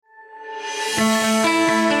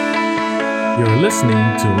You're listening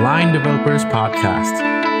to Line Developers Podcast.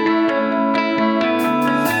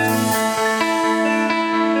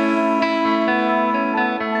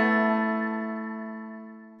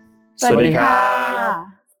 สวัสดีครับ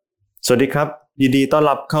สวัสดีครับยินดีต้อน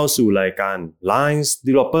รับเข้าสู่รายการ Line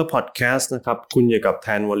Developer Podcast นะครับคุณอยู่กับแท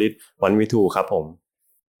นวลิตวันวิทูครับผม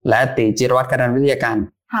และติจิรวัฒน์การันวิทยาการ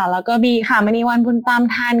ค่ะแล้วก็บีค่ะมณีวรรณบุญตาม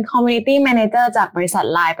ทัน Community Manager จากบริษัท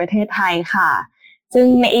LINE ประเทศไทยค่ะซึ่ง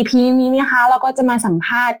ใน EP นี้นะคะเราก็จะมาสัมภ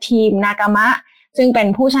าษณ์ทีมนากามะซึ่งเป็น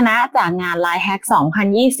ผู้ชนะจากงาน LINE Hack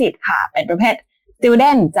 2020 ค่ะเป็นประเภท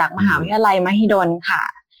Student จากมหาวิทยาลัยมหิดลค่ะ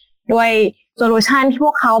ด้วยโซลูชันที่พ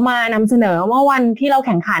วกเขามานำเสนอเมื่อวันที่เราแ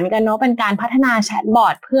ข่งขันกันเนาะเป็นการพัฒนาแชทบอ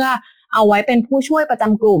ทเพื่อเอาไว้เป็นผู้ช่วยประจ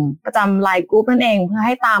ำกลุ่มประจำ LINE Group นั่นเองเพื่อใ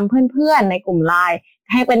ห้ตามเพื่อนๆในกลุ่ม LINE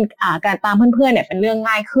ให้เป็นการตามเพื่อนๆเนี่ยเป็นเรื่อง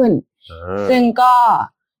ง่ายขึ้นซึ่งก็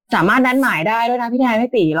สามารถนัดหมายได้ด้วยนะพี่แทน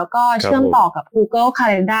พี่ตีแล้วก็เชื่อมต่อกับ Google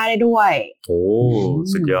Calendar ได้ด้วยโอ้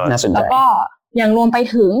สุดยอดแล้วก็ยังรวมไป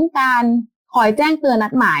ถึงการคอยแจ้งเตือนนั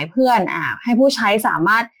ดหมายเพื่อนให้ผู้ใช้สาม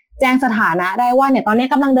ารถแจ้งสถานะได้ว่าเนี่ยตอนนี้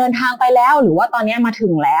กำลังเดินทางไปแล้วหรือว่าตอนนี้มาถึ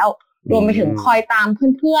งแล้วรวมไปถึงคอยตาม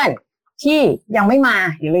เพื่อนๆที่ยังไม่มา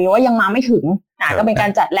หรือว่ายังมาไม่ถึงก็เป็นกา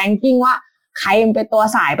รจัดแรงกิ้งว่าใครเป็นตัว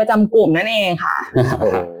สายประจำกลุ่มนั่นเองค่ะโอ้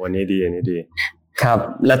วันนี้ดีอันนี้ดีครับ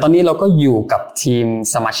และตอนนี้เราก็อยู่กับทีม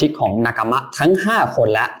สมาชิกของนากามะทั้ง5คน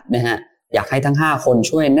แล้วนะฮะอยากให้ทั้ง5คน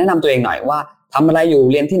ช่วยแนะนำตัวเองหน่อยว่าทำอะไรอยู่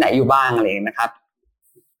เรียนที่ไหนอยู่บ้างอะไรนะครับ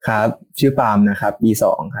ครับชื่อปาล์มนะครับปี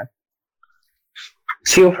2ครับ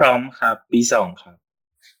ชื่อพร้อมครับปี2ครับ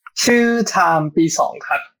ชื่อไทม์ปี2ค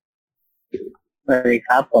รับสวัสดีค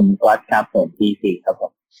รับผมก๊อตครับผมปี4ครับผ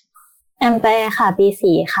มแอมเปค่ะปี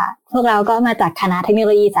4ค่ะพวกเราก็มาจากคณะเทคโนโ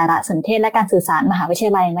ลยีสารสนเทศและการสื่อสารมหาวิทย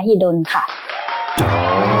าลัยมหิดลค่ะ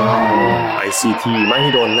ICT มหิ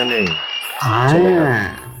ดลนั่นเองใช่ไหมครั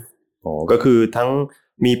บก็คือทั้ง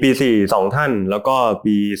มีปี4 2ท่านแล้วก็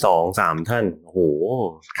ปี2 3ท่านโอ้โห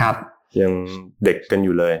ครับยังเด็กกันอ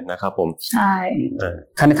ยู่เลยนะครับผมใช่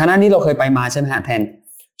คณะนี้เราเคยไปมาใช่ไหมฮะแทน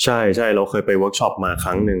ใช่ๆเราเคยไปเวิร์คช็อปมาค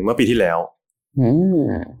รั้งหนึ่งเมื่อปีที่แล้ว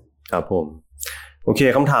ครับผมโอเค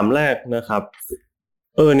คำถามแรกนะครับ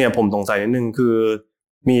เนี่ยผมสงสัยนิดนึงคือ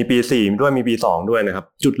มีปี4ด้วยมีปี2ด้วยนะครับ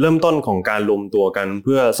จุดเริ่มต้นของการรวมตัวกันเ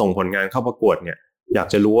พื่อส่งผลงานเข้าประกวดเนี่ยอยาก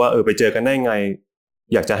จะรู้ว่าไปเจอกันได้ไง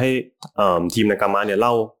อยากจะให้ทีมนากามะเนี่ยเล่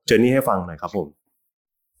าเจอร์นี่ให้ฟังหน่อยครับผม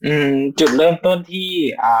จุดเริ่มต้นที่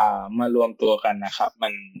มารวมตัวกันนะครับมั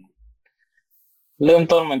นเริ่ม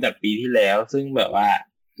ต้นมาจากปีที่แล้วซึ่งแบบว่า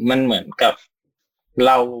มันเหมือนกับเ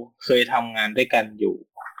ราเคยทำงานด้วยกันอยู่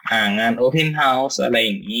งาน Open House อะไรอ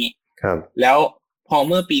ย่างนี้ครับแล้วพอเ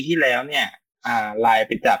มื่อปีที่แล้วเนี่ยไลน์ไ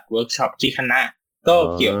ปจัดเวิร์กช็อปที่คณะก็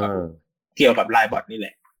เกี่ยวกับไลน์บอทนี่แหล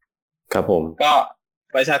ะครับผมก็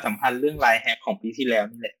ประชาสัมพันธ์เรื่องไลน์แฮกของปีที่แล้ว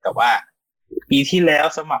นี่แหละแต่ว่าปีที่แล้ว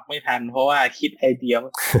สมัครไม่ทันเพราะว่าคิดไอเดีย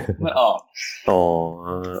ไม่ออก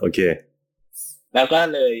โอเคแล้วก็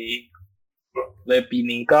เลยปี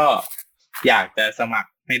นี้ก็อยากจะสมัคร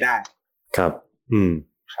ให้ได้ครับ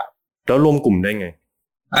ครับแล้วรวมกลุ่มได้ไง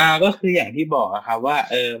ก็คืออย่างที่บอกครับว่า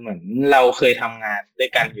เหมือนเราเคยทำงานด้ว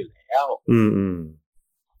ยกันอยู่แล้ว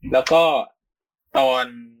แล้วก็ตอน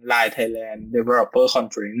LINE Thailand Developer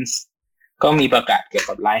Conference ก็มีประกาศเกี่ยว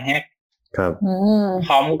กับ LINE Hack ครับพ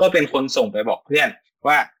ร้อมก็เป็นคนส่งไปบอกเพื่อน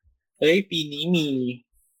ว่าปีนี้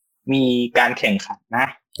มีการแข่งขันนะ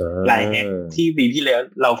LINE Hack ที่ปีที่แล้ว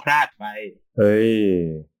เราพลาดไป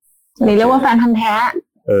นี่เรียกว่าแฟนพันธุ์แท้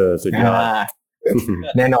สุดยอด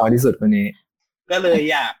แน่นอนที่สุดคนนี้ก็เลย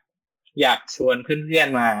อยากชวนเพื่อน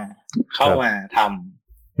ๆมาเข้ามาท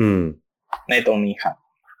ำในตรงนี้ครับ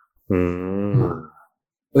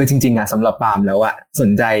จริงๆสำหรับปาล์มแล้วสน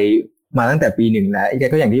ใจมาตั้งแต่ปี1แล้ว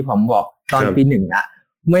ก็อย่างที่ผมบอกตอนปี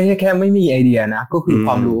1ไม่ใช่แค่ไม่มีไอเดียนะก็คือค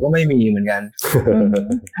วามรู้ก็ไม่มีเหมือนกัน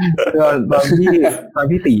ตอน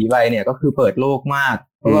ที่ตีไปเนี่ยก็คือเปิดโลกมาก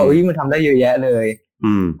เพราะว่ามันทำได้เยอะแยะเลย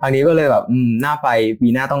ครั้งนี้ก็เลยแบบน่าไปปี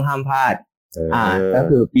หน้าต้องห้ามพลาดก็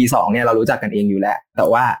คือปี2เนี่ยเรารู้จักกันเองอยู่แล้วแต่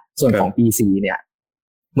ว่าส่วนของปี4เนี่ย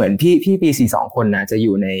เหมือนพี่ปี4 2คนนะจะอ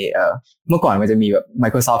ยู่ในเมื่อก่อนมันจะมีแบบ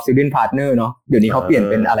Microsoft Student Partner เนาะเดี๋ยวนี้เขาเปลี่ยน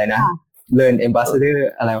เป็นอะไรนะ Learn Ambassador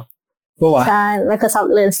อะไรพวกใช่ Microsoft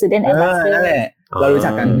Learn Student Ambassador นั่นแหละเรารู้จั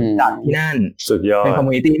กกันจากที่นั่นสุดยอดเป็นคอม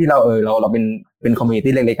มูนิตี้ที่เราเป็นคอมมูนิ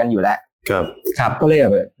ตี้เล็กๆกันอยู่แล้วครับก็เลยแบ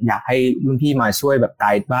บอยากให้รุ่นพี่มาช่วยแบบไก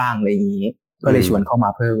ด์บ้างอะไรอย่างนี้ก็เลยชวนเข้ามา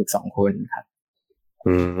เพิ่มอีก2คนครับ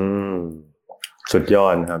สุดยอ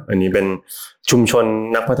ดครับอันนี้เป็นชุมชน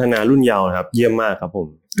นักพัฒนารุ่นเยาว์ครับเยี่ยมมากครับผม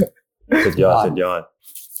สุดยอด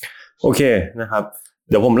โอเคนะครับ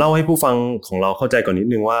เดี๋ยวผมเล่าให้ผู้ฟังของเราเข้าใจก่อนนิด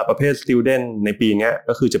นึงว่าประเภท student ในปีนี้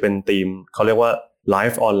ก็คือจะเป็นธีมเขาเรียกว่า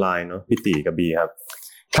live online เนาะพี่ตีกับบีครับ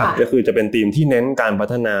ก็คือจะเป็นทีมที่เน้นการพั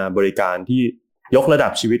ฒนาบริการที่ยกระดั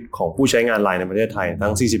บชีวิตของผู้ใช้งาน LINE ในประเทศไทยทั้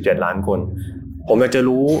ง47ล้านคนผมอยากจะ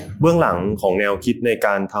รู้เบื้องหลังของแนวคิดในก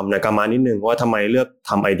ารทำนากามะนิดนึงว่าทำไมเลือก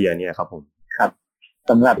ทำไอเดียนี้ครับผมครับ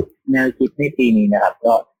สำหรับแนวคิดในปีนี้นะครับ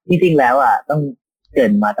ก็จริงๆแล้วต้องเกริ่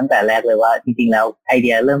นมาตั้งแต่แรกเลยว่าจริงๆแล้วไอเดี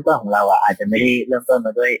ยเริ่มต้นของเราอาจจะไม่ได้เริ่มต้นม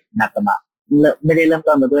าด้วยนากามะไม่ได้เริ่ม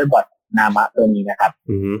ต้นมาด้วยบอทนามะตัวนี้นะครับ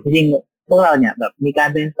จริงๆพวกเราเนี่ยแบบมีการ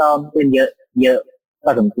เป็นซ้อมกันเยอะพ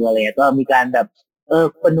อสมควรเลยก็มีการแบบ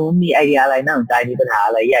คนนู้นมีไอเดียอะไรน่าสนใจมีปัญหาอ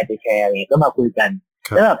ะไรอยากจะแชร์อะไรก็มาคุยกัน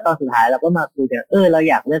แล้วแบบตอนสุดท้ายเราก็มาคุยกันเรา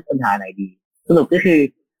อยากเลือกปัญหาไหนดีสรุปก็คือ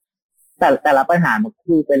แต่ละปัญหามัน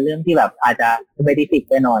คือเป็นเรื่องที่แบบอาจจะไม่ได้ติด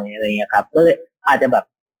ไปหน่อยอะไรเงี้ยครับก็เลยอาจจะแบบ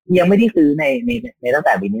ยังไม่ได้ซื้อในตั้งแ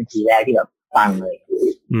ต่บินทีแรกที่แบบฟังเลย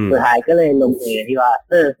สุดท้ายก็เลยลงเอยที่ว่า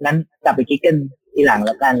งั้นกลับไปคิดกันทีหลังแ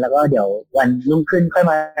ล้วกันแล้วก็เดี๋ยววันรุ่งขึ้นค่อย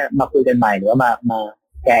มาคุยกันใหม่หรือว่ามา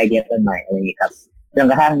แชร์ไอเดียกันใหม่อะไรอย่างนี้ครับจน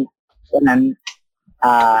กระทั่งวันนั้น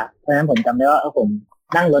ผมจำได้ว่าผม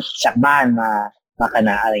นั่งรถจากบ้านมาคณ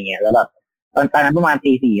ะอะไรเงี้ยแล้วแบบตอนนั้นประมาณ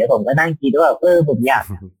ตี 4แล้วผมก็นั่งคิดว่าผมอยา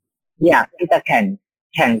กที่จะแ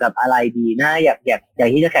ข่งกับอะไรดีนะอยาก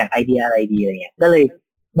ที่จะแข่งไอเดียอะไรดีอะไรเงี้ยก็เลย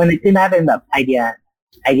มันนึกขึ้นได้เป็นแบบไอเ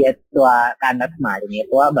ดียตัวการนัดหมายอย่างเงี้ยเ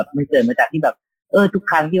พราะว่าแบบมันเกิดมาจากที่แบบทุก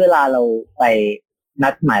ครั้งที่เวลาเราไปนั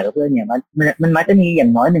ดหมายกับเพื่อนเนี่ยมันมักจะมีอย่า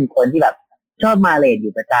งน้อย1คนที่แบบชอบมาเลทอ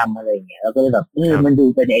ยู่ประจำอะไรเงี้ยแล้วก็เลยแบบมันดู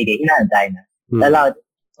เป็นไอเดียที่น่าสนใจนะแล้ว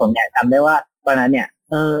ผมอยากทำได้ว่าตอนนั้นเนี่ย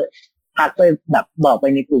ทักไปแบบบอกไป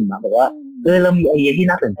ในกลุ่มบอกว่าเรามีไอเดียที่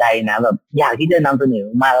น่าสนใจนะแบบอยากที่จะนำเสนอ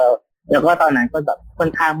มาแล้วก็ตอนนั้นก็แบบค่อ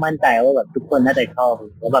นข้างมั่นใจว่าแบบทุกคนน่าจะชอบ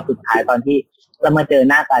แล้วแบบสุดท้ายตอนที่เรามาเจอ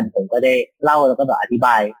หน้ากันผมก็ได้เล่าแล้วก็แบบอธิบ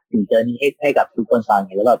ายถึงเจอนี้ให้กับทุกคนฟัง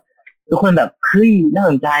แล้วแบบทุกคนแบบเฮ้ยน่า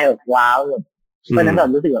สนใจแบบว้าวแบบตอนนั้นแบบ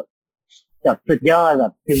รู้สึกแบบสุดยอดแบ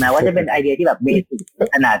บถึงแม้ว่าจะเป็นไอเดียที่แบบเบสิก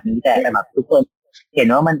ขนาดนี้แต่แบบทุกคนเห็น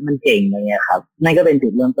ว่ามันเจ๋งอะไรเงี้ยครับนั่นก็เป็นจุ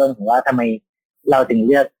ดเริ่มต้นของว่าทำไมเราถึงเ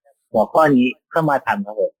ลือกหัวข้อนี้เข้ามาทำค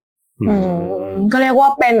รับผมก็เรียกว่า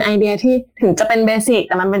เป็นไอเดียที่ถึงจะเป็นเบสิก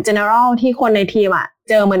แต่มันเป็น general ที่คนในทีม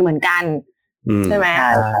เจอเหมือนกันใช่ไหม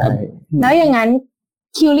แล้วอย่างนั้น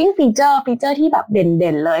killing feature ที่แบบเ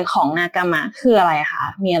ด่นๆเลยของนากามะคืออะไรคะ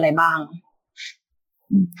มีอะไรบ้าง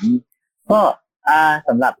ก็ส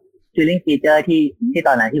ำหรับ killing feature ที่ต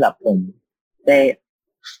อนนั้นที่แบบผมได้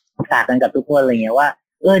ปรึกษากันกับทุกคนอะไรเงี้ยว่า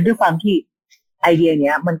ด้วยความที่ไอเดียเ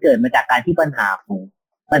นี้ยมันเกิดมาจากการที่ปัญห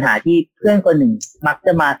าที่เพื่อนคนหนึ่งมักจ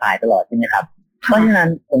ะมาสายตลอดใช่ไหมครับเพราะฉะนั้น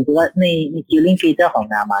ผมคิดว่าใน killing feature ของ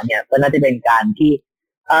นามะเนี่ยก็น่าจะเป็นการที่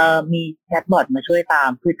มีแชทบอทมาช่วยตาม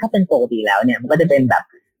คือถ้าเป็นปกติแล้วเนี่ยมันก็จะเป็นแบบ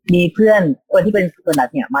มีเพื่อนคนที่เป็นคนนัด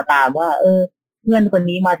เนี่ยมาตามว่าเพื่อนคน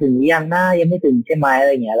นี้มาถึงหรือยังหน้ายังไม่ถึงใช่ไหมอะไ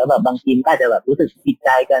รเงี้ยแล้วแบบบางทีก็อาจจะแบบรู้สึกผิดใจ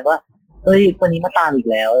กันว่าคนนี้มาตามอีก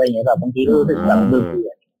แล้วอะไรเงี้ยแบบบางทีก็รู้สึกแบบเบื่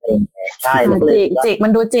อใช่แล้วเลยจิกมั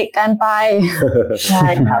นดูจิกกันไปใช่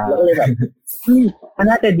ครับแล้วเลยแบบมัน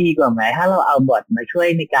น่าจะดีกว่าไหมถ้าเราเอาบอทมาช่วย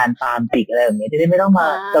ในการตามจิกอะไรแบบนี้จะได้ไม่ต้องมา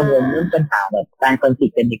กังวลเรื่องปัญหาแบบการคอนฟลิก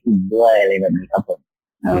ต์กันในกลุ่มด้วยอะไรแบบนี้ครับผม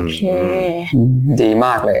โอเคดีม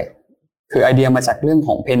ากเลยคือไอเดียมาจากเรื่องข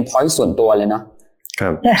องเพนพอยต์ส่วนตัวเลยเนาะครั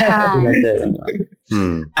บใช่เจอกัน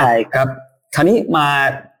ใช่ครับคราวนี้มา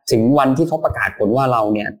ถึงวันที่เขาประกาศผลว่าเรา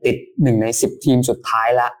เนี่ยติด1ใน10ทีมสุดท้าย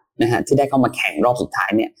แล้วนะฮะที่ได้เข้ามาแข่งรอบสุดท้าย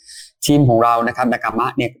เนี่ยทีมของเรานะครับนากามะ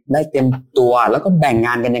เนี่ยได้เตรียมตัวแล้วก็แบ่งง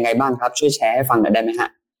านกันยังไงบ้างครับช่วยแชร์ให้ฟังหน่อยได้ไหมฮะ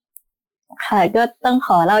ค่ะก็ต้องข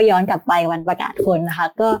อเล่าย้อนกลับไปวันประกาศผลนะคะ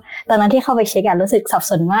ก็ตอนนั้นที่เข้าไปเช็ครู้สึกสับ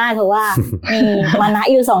สนมากเพราะว่ามีมานะ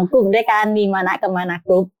อยู่2กลุ่มด้วยกันมีมานะกับมานะก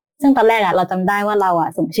รุ๊ปซึ่งตอนแรกเราจำได้ว่าเรา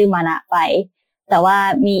ส่งชื่อมานะไปแต่ว่า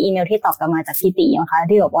มีอีเมลที่ตอบกลับมาจากพี่ตินะคะ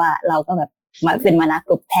ที่บอกว่าเราก็แบบมาเป็นมานะก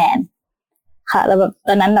รุ๊ปแทนค่ะแล้วแบบต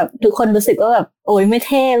อนนั้นแบบทุกคนรู้สึกว่าแบบโอ๊ยไม่เ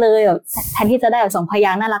ท่เลยแบบแทนที่จะได้แบบ2พย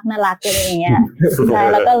างค์น่ารักอะไรอย่างเงี้ยใช่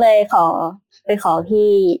แล้วก็เลยขอ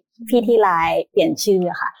พี่ที่ไลน์เปลี่ยนชื่อ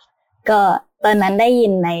ค่ะก็ตอนนั้นได้ยิ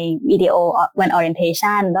นในวิดีโอวัน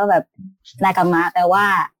orientation ก็แบบนากามะแปลว่า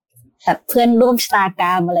แบบเพื่อนร่วมชะตากร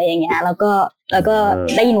รมอะไรอย่างเงี้ยแล้วก็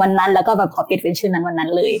ได้ยินวันนั้นแล้วก็แบบขอเปลี่ยนเป็นชื่อนั้นวันนั้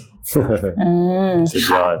นเลยสุด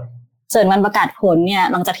ยอดส่วนวันประกาศผลเนี่ย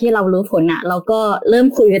หลังจากที่เรารู้ผลเราก็เริ่ม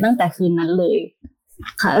คุยกันตั้งแต่คืนนั้นเลย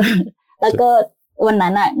ค่ะแล้วก็วัน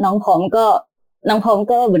นั้นน้องพร้อม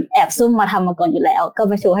ก็เหมือนแอบซุ่มมาทำมาก่อนอยู่แล้วก็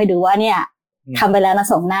มาโชว์ให้ดูว่าเนี่ยทำไปแล้วนะ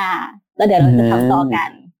2หน้าแล้วเดี๋ยวเราจะทำต่อกัน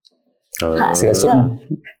เสือซุ่ม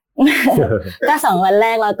ก็2วันแร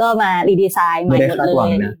กแล้วก็มารีดีไซน์ใหม่หมดเลย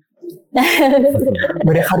ไ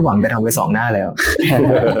ม่ได้คาดหวังแต่ทำไป2หน้าแล้ว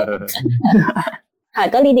ค่ะ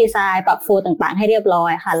ก็รีดีไซน์ปรับโฟล์ต่างๆให้เรียบร้อ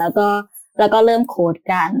ยค่ะแล้วก็เริ่มโค้ด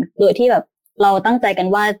กันโดยที่แบบ เราตั้งใจกัน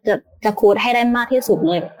ว่าจะโค้ดให้ได้มากที่สุดเ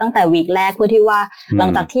ลยตั้งแต่วีคแรกเพื่อที่ว่าหลัง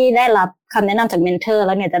จากที่ได้รับคำแนะนำจากเมนเทอร์แ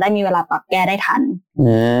ล้วเนี่ยจะได้มีเวลาปรับแก้ได้ทัน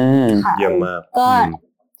ค่ะเยี่ยมมากก็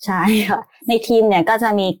ใช่ค่ะในทีมเนี่ยก็จะ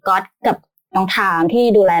มีก๊อตกับน้องถามที่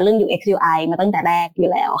ดูแลเรื่อง UX UI มาตั้งแต่แรกอยู่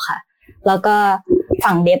แล้วค่ะแล้วก็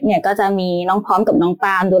ฝั่งเดฟเนี่ยก็จะมีน้องพร้อมกับน้องป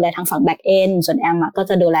าล์มดูแลทางฝั่ง back end ส่วนแอมก็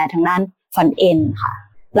จะดูแลทางด้าน front end ค่ะ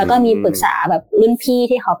แล้วก็มีปรึกษาแบบรุ่นพี่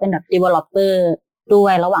ที่เขาเป็นแบบ developer ด้ว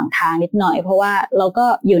ยระหว่างทางนิดหน่อยเพราะว่าเราก็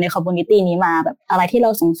อยู่ใน community นี้มาแบบอะไรที่เรา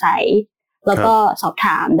สงสัยแล้วก็สอบถ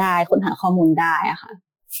ามได้ค้นหาข้อมูลได้อะค่ะ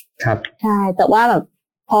ครับใช่แต่ว่าแบบ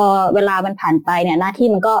พอเวลามันผ่านไปเนี่ยหน้าที่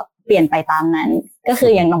มันก็เปลี่ยนไปตามนั้นก็คื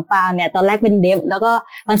ออย่างน้องปาล์มเนี่ยตอนแรกเป็นเดฟแล้วก็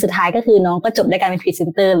วันสุดท้ายก็คือน้องก็จบด้วยการเป็นพรีเซ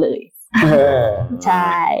นเตอร์เลยใ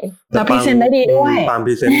ช่แล้วพรีเซนต์ได้ดีด้วยปาล์มพ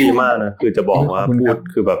รีเซนต์ดีมากนะคือจะบอกว่าพูด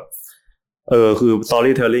คือแบบคือ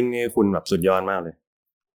storytelling นี่คุณแบบสุดยอดมากเลย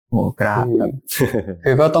โอ้กราบครับ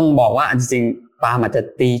คือก็ต้องบอกว่าจริงๆปาล์มอาจจะ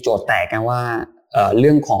ตีโจทย์แตกกันว่าเ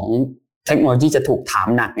รื่องของเทคโนโลยีจะถูกถาม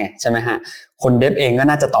หนักไงใช่ไหมฮะคนเดฟเองก็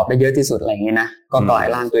น่าจะตอบได้เยอะที่สุดอะไรอย่างนี้นะก็กลาย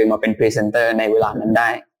ร่างตัวเองมาเป็นพรีเซนเตอร์ในเวลานั้นได้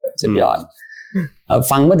สุดยอด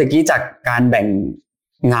ฟังเมื่อตะกี้จากการแบ่ง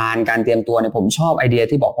งานการเตรียมตัวเนี่ยผมชอบไอเดีย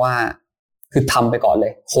ที่บอกว่าคือทำไปก่อนเล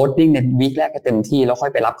ยโค้ดดิ้งในวีคแรกก็เต็มที่แล้วค่อ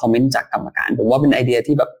ยไปรับคอมเมนต์จากกรรมการผมว่าเป็นไอเดีย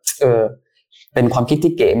ที่แบบเป็นความคิด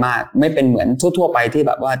ที่เก๋มากไม่เป็นเหมือนทั่วๆไปที่แ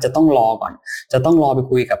บบว่าจะต้องรอก่อนจะต้องรอไป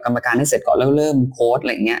คุยกับกรรมการให้เสร็จก่อนแล้วเริ่มโค้ดอะไ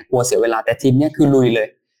รเงี้ยกลัวเสียเวลาแต่ทีมเนี้ยคือลุยเลย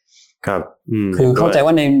ครับคือเข้าใจ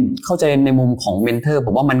ในมุมของเมนเทอร์ผ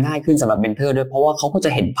มว่ามันง่ายขึ้นสำหรับเมนเทอร์ด้วยเพราะว่าเขาก็จะ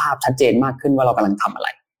เห็นภาพชัดเจนมากขึ้นว่าเรากำลังทำอะไร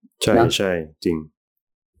ใช่ใช่จริง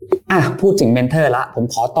พูดถึงเมนเทอร์ละผม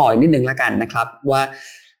ขอต่ออีกนิดนึงแล้วกันนะครับว่า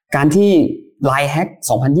การที่ Line Hack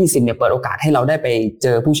 2020เนี่ยเปิดโอกาสให้เราได้ไปเจ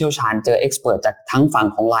อผู้เชี่ยวชาญเจอเอ็กซ์เพิร์ทจากทั้งฝั่ง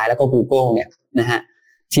ของ Line แล้วก็ Google เนี่ยนะฮะ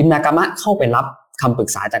ทีมนากามะเข้าไปรับคำปรึก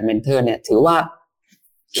ษาจากเมนเทอร์เนี่ยถือว่า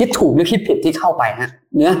คิดถูกหรือคิดผิดที่เข้าไปฮะ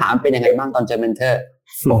เนื้อหาเป็นยังไงบ้างตอนเจอเมนเทอร์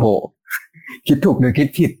โอ้โหคิดถูกหรือคิด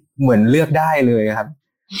ผิดเหมือนเลือกได้เลยครับ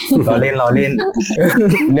เราเล่นเ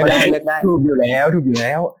ลือกได้ถูกอยู่แล้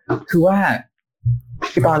วคือว่า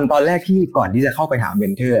ตอนแรกที่ก่อนที่จะเข้าไปถามเม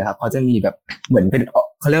นเทอร์ครับเขาจะมีแบบเหมือนเป็น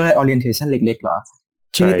เขาเรียกว่า orientation เล็กๆเหรอ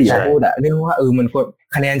ที่ติพูดอะเรื่องว่ามันควร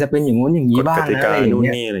คะแนนจะเป็นอย่างงู้นอย่างนี้บ้างนะอะไรอย่างเ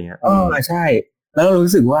งี้ยใช่แล้วเรา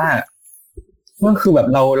รู้สึกว่าคือแบบ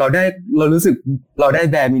เรารู้สึกเราได้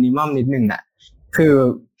แบร์มินิมัมนิดนึงน่ะคือ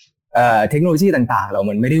เทคโนโลยีต่างๆเรา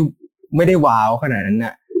มันไม่ได้ว้าวขนาดนั้น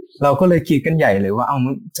น่ะเราก็เลยคิดกันใหญ่เลยว่า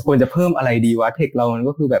ควรจะเพิ่มอะไรดีวะเทคเรามัน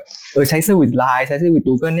ก็คือแบบใช้เซอร์วิส Line ใช้เซอร์วิส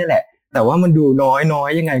Google นี่แหละแต่ว่ามันดูน้อย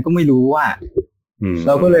ยังไงก็ไม่รู้ว่าเ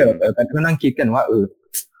ราก็เลยก็นั่งคิดกันว่า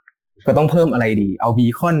ก็ต้องเพิ่มอะไรดีเอาบี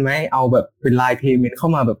คอนไหมเอาแบบเป็น Line Payment เข้า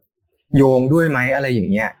มาแบบโยงด้วยไหมอะไรอย่า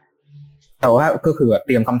งเงี้ยแต่ว่าก็คือเต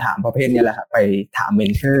รียมคำถามประเภทนี้แหละครับไปถามเม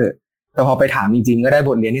นเทอร์แต่พอไปถามจริงๆก็ได้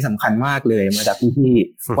บทเรียนที่สำคัญมากเลยมาจากพี่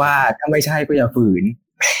ๆว่าถ้าไม่ใช่ก็อย่าฝืน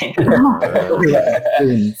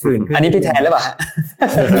ฝืนอันนี้พี่แทนหรือเปล่า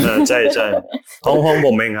ใช่ห้องผ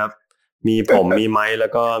มเองครับมีผมมีไม้แล้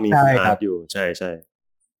วก็มีคุณอาร์ตอยู่ใช่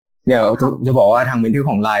เดี๋ยวจะบอกว่าทางเมนเทอร์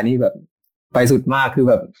ของ Line นี่แบบไปสุดมากคือ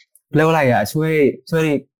แบบเรียกว่าอะไรช่วย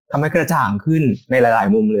ทำให้กระจ่างขึ้นในหลาย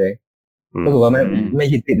ๆมุมเลยก็คือว่าไม่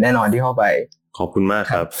คิดติดแน่นอนที่เข้าไปขอบคุณมาก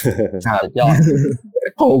ครับยอด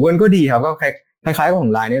ของGoogleก็ดีครับก็คล้ายๆขอ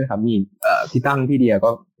ง Line เนี่ยนะครับมีพี่ตั้งพี่เดียก็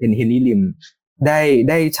เป็นเฮนรี่ลิม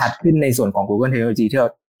ได้ชัดขึ้นในส่วนของ Google Technology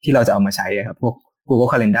ที่เราจะเอามาใช้ครับพวก Google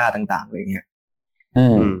Calendar ต่างๆอะไรเงี้ย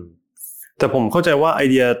แต่ผมเข้าใจว่าไอ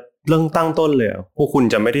เดียเรื่องตั้งต้นเลยพวกคุณ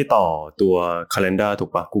จะไม่ได้ต่อตัว Calendar ถูก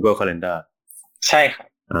ปะ Google Calendar ใช่ครับ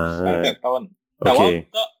ตั้งแต่ต้นแต่ว่า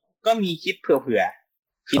ก็มีคิดเผื่อ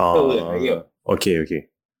คิดเผื่ออยู่โอเค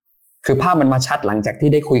คือภาพมันมาชัดหลังจากที่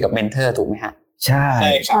ได้คุยกับเมนเทอร์ถูกไหมฮะใช่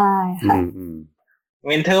ค่ะเ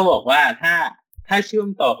มนเทอร์บอกว่าถ้าเชื่อม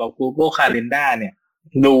ต่อกับ Google Calendar เนี่ย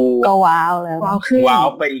ดูก็ว้าวแล้วว้าว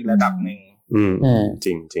ไปอีกระดับนึงจ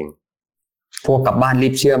ริงพวกกลับบ้านรี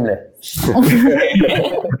บเชื่อมเลย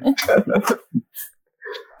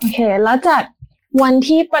โอเคแล้วจากวัน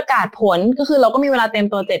ที่ประกาศผลก็คือเราก็มีเวลาเต็ม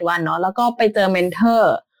ตัว7วันเนาะแล้วก็ไปเจอเมนเทอ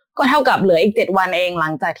ร์ก็เท่ากับเหลืออีก7วันเองหลั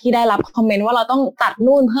งจากที่ได้รับคอมเมนต์ว่าเราต้องตัด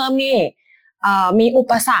นู่นเพิ่มนี่มีอุ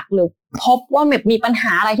ปสรรคหรือพบว่ามีปัญห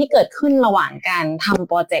าอะไรที่เกิดขึ้นระหว่างการทำโ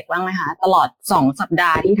ปรเจกต์บ้างไหมคะตลอด2สัปด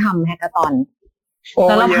าห์ที่ทำแฮกเกอร์ตอนแ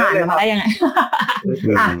ล้วเราผ่านมาได้ยังไง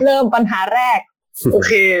เริ่มปัญหาแรกโอเ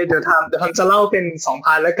คเดี๋ยวทำจะเล่าเป็น2 พ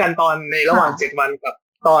าร์ทแล้วกันตอนในระหว่าง7วันกับ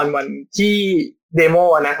ตอนวันที่เดโม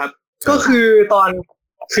นะครับก็คือ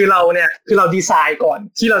คือเราเนี่ยคือเราดีไซน์ก่อน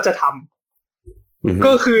ที่เราจะทำ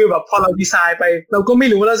ก็คือแบบพอเราดีไซน์ไปเราก็ไม่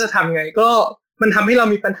รู้ว่าเราจะทำไงก็มันทำให้เรา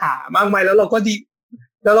มีปัญหามากมายแล้วเราก็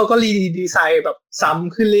รีดีไซน์แบบซ้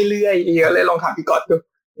ำขึ้นเรื่อยๆเยอะเลยลองถามพี่ก๊อตดู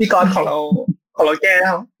พี่ก๊อตของเราแก้แ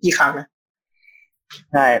ล้วกี่ครั้งนะ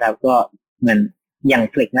ใช่ครับก็เหมือนอย่าง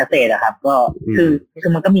ฟลิกนัสเซตอะครับก็คือ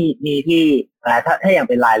มันก็มีที่ถ้าอย่าง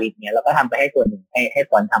เป็นลายลิสต์เนี้ยเราก็ทำไปให้ส่วนหนึ่งให้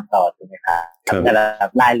ฟอนต์ทำต่อถูกไหมครับแต่ละ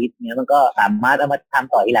ลายลิสต์เนี้ยมันก็สามารถเอามาท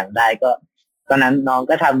ำต่อที่หลังได้ก็ตอนนั้นน้อง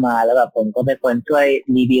ก็ทำมาแล้วแบบผมก็เป็นคนช่วย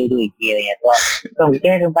รีวิวดูอีกทีอะไรเงี้ยก็ต้องแ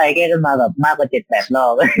ก้กันไปแก้กันมาแบบมากกว่า 7-8 รอ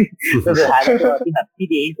บก็สุดท้ายก็ที่แบบที่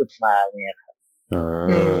ดีที่สุดมาเนี่ยครับ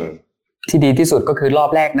ที่ดีที่สุดก็คือรอบ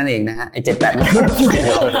แรกนั่นเองนะฮะไอ้7-8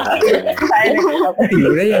ใช่เลยครับอ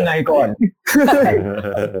ยู่ได้ยังไงก่อน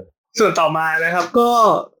ส่วนต่อมานะครับก็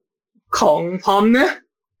ของพร้อมนะ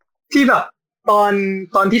ที่แบบต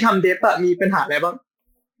อนที่ทำเดฟอะมีปัญหาอะไรบ้าง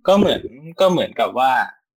ก็เหมือนกับว่า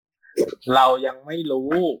เรายังไม่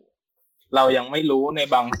รู้ใน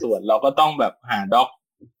บางส่วนเราก็ต้องแบบหาด็อก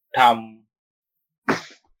ท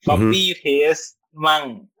ำ copy paste มั่ง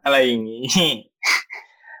อะไรอย่างนี้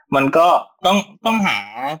มันก็ต้องหา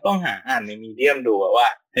อ่านในมีเดียมดูว่า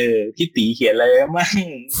พี่ตีเขียนอะไรไว้มั่ง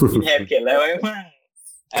พี่แทนเขียนอะไรไว้มั่ง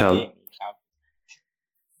อะไรอย่างนี้ครับ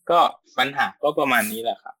ก็ปัญหาก็ประมาณนี้แห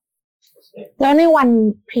ละครับแล้วในวัน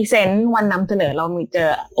พรีเซนต์วันนำเสนอเรามีเจอ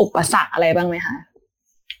อุปสรรคอะไรบ้างไหมคะ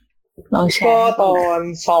ลองแชร์ก็ตอน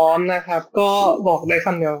ซ้อมนะครับก็บอกได้ค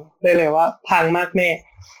ำเดียวได้เลยว่าพังมากแม่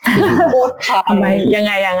โคตรพังยังไ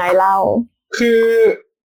งเล่า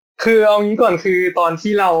คือเอางี้ก่อนคือตอน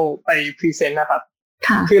ที่เราไปพรีเซนต์นะครับ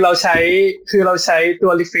คือเราใช้ตั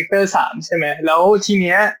ว reflector 3ใช่ไหมแล้วทีเ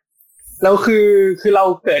นี้ยแล้วคือเรา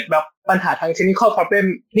เกิดแบบปัญหาทาง technical problem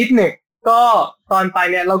นิดหนึ่งก็ตอนไป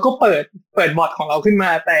เนี่ยเราก็เปิดบอร์ดของเราขึ้นม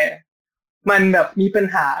าแต่มันแบบมีปัญ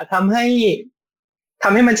หาทำให้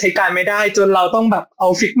มันใช้การไม่ได้จนเราต้องแบบเอา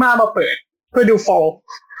Figma มาเปิดเพื่อดูโฟล์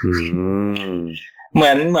เหมื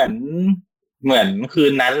อนคื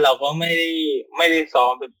นนั้นเราก็ไม่ได้ซ้อ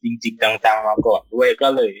มแบบจริงๆจังๆมาก่อนด้วยก็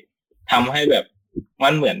เลยทำให้แบบมั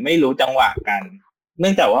นเหมือนไม่รู้จังหวะกันเนื่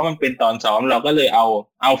องจากว่ามันเป็นตอนซ้อมเราก็เลยเ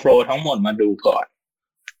อาโฟล์ทั้งหมดมาดูก่อน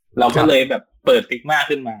เราก็เลยแบบเปิด Figma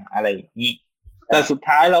ขึ้นมาอะไรอย่างนี้แต่สุด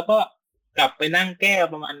ท้ายเราก็กลับไปนั่งแก้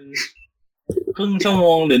ประมาณครึ่งชั่วโม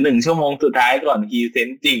งหรือ1ชั่วโมงสุดท้ายก่อนพรีเซน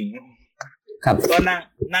ต์จริงครับก็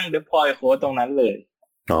นั่ง deploy โค้ดตรงนั้นเลย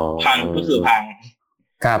พังก็คือพัง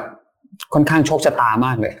ครับค่อนข้างโชคชะตาม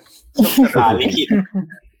ากเลยโชคชะตาลิขิต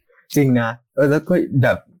จริงนะแล้วก็แบ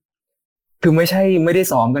บคือไม่ได้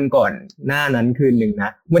ซ้อมกันก่อนหน้านั้นคืนนึงนะ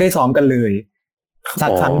ไม่ได้ซ้อมกันเลยสั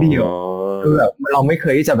กครั้งเดียวคือแบบเราไม่เค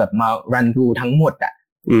ยที่จะแบบมา run through ทั้งหมดอ่ะ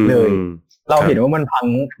เลยเราเห็นว่ามันพัง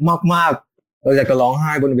มากๆเราอยากจะร้องไ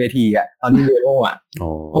ห้บนเวทีอ่ะตอนที่เดโมอ่ะ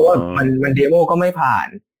เพราะว่ามันเดโมก็ไม่ผ่าน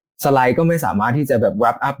สไลด์ก็ไม่สามารถที่จะแบบ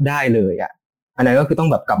wrap up ได้เลยอ่ะอันนั้นก็คือต้อง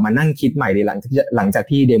แบบกลับมานั่งคิดใหม่ในหลังจาก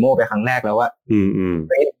ที่เดโมไปครั้งแรกแล้วว่า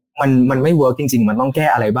มันไม่เวิร์กจริงๆมันต้องแก้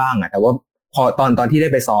อะไรบ้างอ่ะแต่ว่าพอตอนที่ได้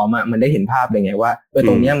ไปซ้อมอ่ะมันได้เห็นภาพเลยไงว่าต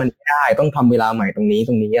รงเนี้ยมันไม่ได้ต้องทำเวลาใหม่ตรงนี้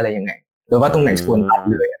อะไรยังไงหรือว่าตรงไหนควรตัด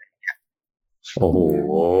เลยอะไรอย่างเงี้ยโอ้โห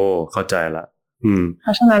เข้าใจละเพร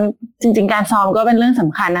าะฉะนั้นจริงๆการซ้อมก็เป็นเรื่องส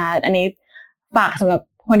ำคัญนะคะอันนี้ฝากสำหรับ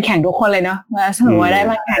คนแข่งทุกคนเลยเนาะว่าสมมติว่าได้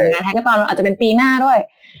มาแข่งงานแฮกเกอร์ตอนอาจจะเป็นปีหน้าด้วย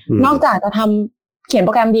นอกจากจะทำเขียนโป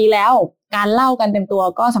รแกรมดีแล้วการเล่ากันเต็มตัว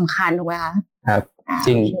ก็สำคัญถูกไหมคะครับจ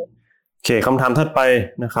ริงโอเคคำถามถัดไป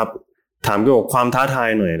นะครับถามเกี่ยวกับความท้าทาย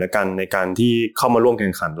หน่อยละกันในการที่เข้ามาร่วมแข่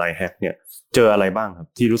งขันไลน์แฮกเนี่ยเจออะไรบ้างครับ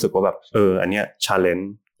ที่รู้สึกว่าแบบอันเนี้ย challenge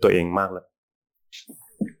ตัวเองมากเลย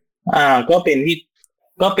ก็เ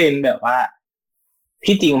ป็นแบบว่า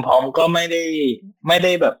ที่จริงพร้อมก็ไม่ไ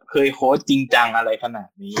ด้แบบเคยโค้ชจริงจังอะไรขนาด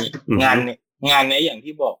นี้งานนี้อย่าง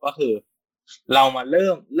ที่บอกก็คือเรามาเ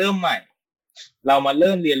ริ่มใหม่เรามาเ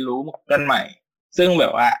ริ่มเรียนรู้กันใหม่ซึ่งแบ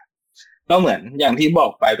บว่าก็เหมือนอย่างที่บอ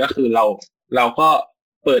กไปก็คือเราก็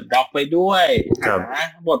เปิดด็อกไปด้วยหา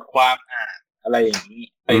บทความอ่านอะไรอย่างนี้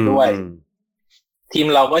ไปด้วยทีม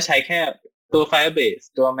เราก็ใช้แค่ตัว Firebase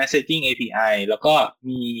ตัว Messaging API แล้วก็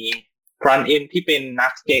มี Front End ที่เป็น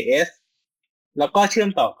Nuxt.js แล้วก็เชื่อม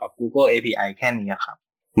ต่อกับ Google API แค่นี้ครับ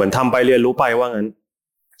เหมือนทำไปเรียนรู้ไปว่างั้น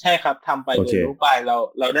ใช่ครับทำไปเรียนรู้ไป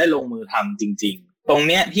เราได้ลงมือทำจริงๆตรงเ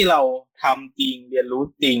นี้ยที่เราทำจริงเรียนรู้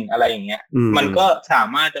จริงอะไรอย่างเงี้ยมันก็สา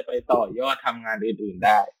มารถจะไปต่อยอดทำงานอื่นๆไ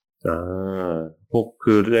ด้พวก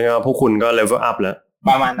คือเรียกว่าพวกคุณก็ level up แล้ว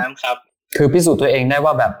ประมาณนั้นครับคือพิสูจน์ตัวเองได้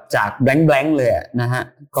ว่าแบบจากแบงค์เลยนะฮะ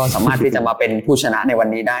ก็สามารถที่จะมาเป็นผู้ชนะในวัน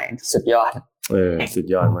นี้ได้สุดยอดสุด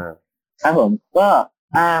ยอดมากครับผมก็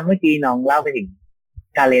เมื่อกี้น้องเล่าไปถึง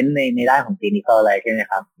การเล่นในด้านของ technical อะไรใช่ไหม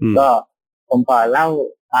ครับก็ผมขอเล่า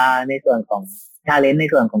ในส่วนของการเล่นใน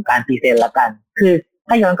ส่วนของการพรีเซนต์ละกันคือ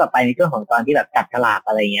ถ้าย้อนกลับไปในช่วงของตอนที่แบบจับฉลาก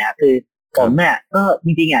อะไรเงี้ยคือผมเนี่ยก็จ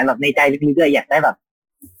ริงๆแบบในใจลึกๆอยากได้แบบ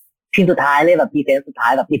ทีมสุดท้ายเลยแบบพรีเซนต์สุดท้า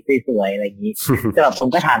ยแบบติดสวยๆอะไรอย่างนี้แต่แบบผม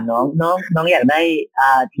ก็ถามน้องอยากได้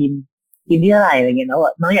ทีม ทีมที่เท่าไหร่อะไรเงี้ย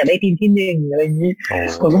น้องอยากได้ทีมที่1อะไรอย่างนี้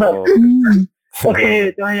ผมก็แบบโอเค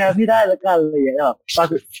จะพยายามที่ได้แล้วกันอะไรอย่างเงี้ยแบบ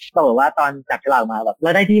ก็บอกว่าตอนจับฉลากมาแบบเร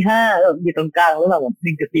าได้ที่5แบบอยู่ตรงกลางแล้วแบบ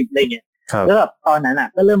1 กับ 10อะไรเงี้ยแล้วแบบตอนนั้นอ่ะ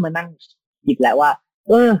ก็เริ่มมานั่งคิดแล้วว่า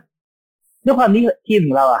ด้วยความที่ทีมข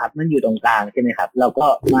องเราอะครับมันอยู่ตรงกลางใช่ไหมครับเราก็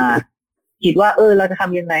มาคิดว่าเราจะท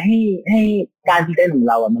ำยังไงให้การพรีเซนต์ของ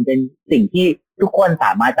เราอะมันเป็นสิ่งที่ทุกคนส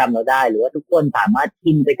ามารถจำเราได้หรือว่าทุกคนสามารถ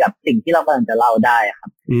อินไปกับสิ่งที่เรากำลังจะเล่าได้ครั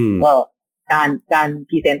บก็การพ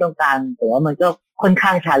รีเซนต์ตรงกลางผมว่ามันก็ค่อนข้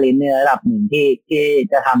างชาเลนจ์ในระดับหนึ่งที่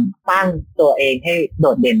จะทำสร้างตัวเองให้โด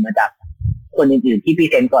ดเด่นมาจากคนอื่นๆที่พรี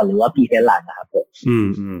เซนต์ก่อนหรือว่าพรีเซนต์หลังนะครับ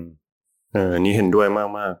นี่เห็นด้วยม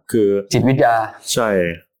ากๆคือจิตวิทยาใช่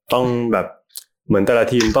ต้องแบบเหมือนแต่ละ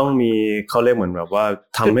ทีมต้องมีเขาเรียกเหมือนแบบว่า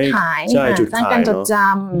ทำให้ใช่จุดขายเนาะ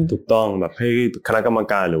ถูกต้องแบบให้คณะกรรม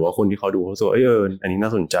การหรือว่าคนที่เขาดูเขาสึกว่าอันนี้น่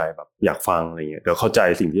าสนใจแบบอยากฟังอะไรเงี้ยเดี๋ยวเข้าใจ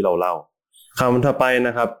สิ่งที่เราเล่าคำถัดไปน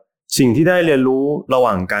ะครับสิ่งที่ได้เรียนรู้ระห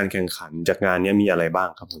ว่างการแข่งขันจากงานนี้มีอะไรบ้าง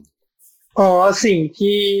ครับผมสิ่ง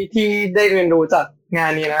ที่ได้เรียนรู้จากงา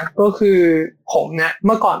นนี้นะก็คือผมเนี่ยเ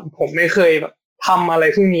มื่อก่อนผมไม่เคยแบบทำอะไร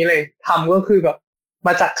พวกนี้เลยทำก็คือแบบม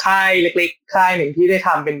าจากค่ายเล็กๆค่ายหนึ่งที่ได้ท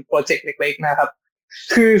ำเป็นโปรเจกต์เล็กๆนะครับ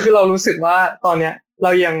คือเรารู้สึกว่าตอนเนี้ยเร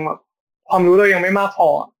ายังความรู้เรายังไม่มากพอ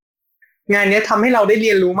งานนี้ทำให้เราได้เ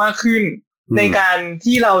รียนรู้มากขึ้นในการ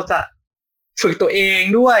ที่เราจะฝึกตัวเอง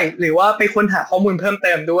ด้วยหรือว่าไปค้นหาข้อมูลเพิ่มเ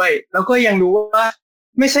ติมด้วยแล้วก็ยังรู้ว่า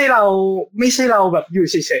ไม่ใช่เราแบบอยู่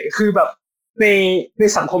เฉยๆคือแบบใน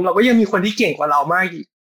สังคมเราก็ยังมีคนที่เก่งกว่าเรามากอีก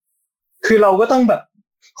คือเราก็ต้องแบบ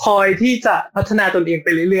คอยที่จะพัฒนาตนเองไป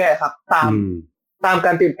เรื่อยๆครับตามก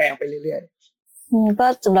ารเปลี่ยนแปลงไปเรื่อยๆก็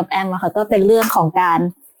สำหรับแอมอะค่ะก็เป็นเรื่องของกา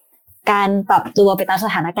รปรับตัวไปตามส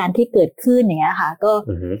ถานการณ์ที่เกิดขึ้นอย่างเงี้ยค่ะก็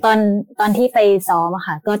ตอนที่ไปซ้อมอะ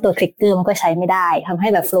ค่ะก็ตัวทริกเกอร์มันก็ใช้ไม่ได้ทำให้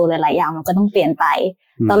แบบโฟลว์หลายๆอย่างมันก็ต้องเปลี่ยนไป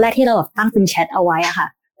ตอนแรกที่เราแบบตั้งเป็นแชทเอาไว้อะค่ะ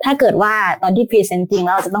ถ้าเกิดว่าตอนที่พรีเซนต์จริงแ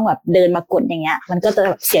ล้วเราจะต้องแบบเดินมากดอย่างเงี้ยมันก็จะ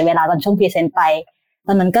เสียเวลาตอนช่วงพรีเซนต์ไปต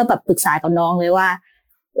อนนั้นก็แบบปรึกษากับน้องเลยว่า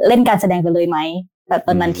เล่นการแสดงไปเลยไหมแต่ต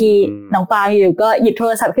อนนั้นที่น้องปาอยู่ก็หยิบโท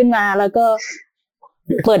รศัพท์ขึ้นมาแล้วก็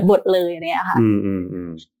เปิดบทเลยเนี่ยค่ะ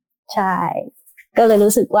ใช่ก็เลย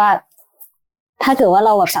รู้สึกว่าถ้าเกิดว่าเร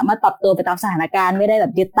าแบบสามารถปรับตัวไปตามสถานการณ์ไม่ได้แบ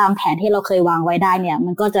บยึดตามแผนที่เราเคยวางไว้ได้เนี่ย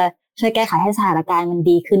มันก็จะช่วยแก้ไขให้สถานการณ์มัน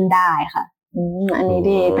ดีขึ้นได้ค่ะอันนี้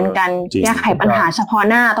ดีเป็นการแก้ไขปัญหาเฉพาะ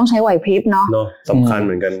หน้าต้องใช้ไหวพริบเนาะสำคัญเห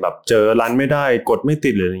มือนกันแบบเจอรันไม่ได้กดไม่ติ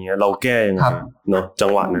ดหรืออะไรเงี้ยเราแก้ยังไงเนาะจั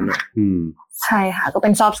งหวะนั้นใช่ค่ะก็เป็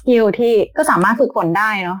น soft skill ที่ก็สามารถฝึกฝนได้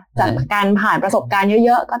เนาะจากการผ่านประสบการณ์เ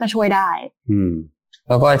ยอะๆก็จะช่วยได้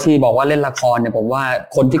แล้วก็ที่บอกว่าเล่นละครเนี่ยผมว่า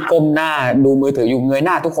คนที่ก้มหน้าดูมือถืออยู่เงยห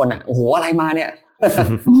น้าทุกคนอ่ะโอ้โหอะไรมาเนี่ย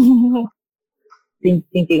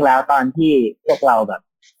จริงๆแล้วตอนที่พวกเราแบบ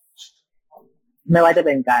ไม่ว่าจะเ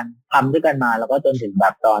ป็นการทำด้วยกันมาแล้วก็จนถึงแบ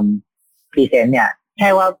บตอนพรีเซนต์เนี่ยแค่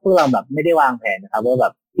ว่าพวกเราแบบไม่ได้วางแผนนะครับว่าแบ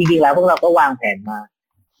บจริงๆแล้วพวกเราก็วางแผนมา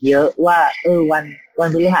เยอะว่าวัน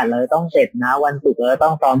พฤหัสเราต้องเสร็จนะวันศุกร์เราต้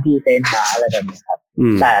องซ้อมพรีเซนต์นะอะไรแบบนี้ครับ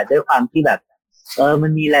แต่ด้วยความที่แบบมั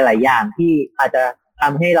นมีหลายๆอย่างที่อาจจะท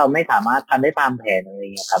ำให้เราไม่สามารถทำได้ตามแผนอะไรอย่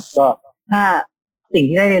างเงี้ยครับก็ถ้าสิ่ง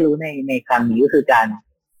ที่ได้เรียนรู้ในครั้งนี้ก็คือการ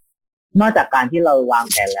นอกจากการที่เราวาง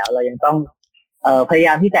แผนแล้วเรายังต้องพยาย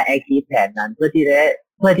ามที่จะ execute แผนนั้นเพื่อที่จ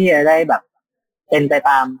ะได้แบบเป็นไป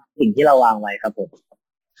ตามสิ่งที่เราวางไว้ครับผม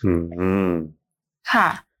ค่ะ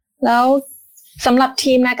แล้วสำหรับ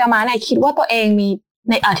ทีมนากามะเนี่ยคิดว่าตัวเองมี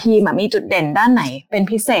ในทีมมีจุดเด่นด้านไหนเป็น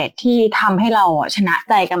พิเศษที่ทำให้เราชนะ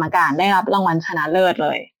ใจกรรมการได้รับรางวัลชนะเลิศเล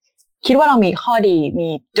ยคิดว่าเรามีข้อดีมี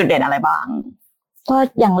จุดเด่นอะไรบ้างก็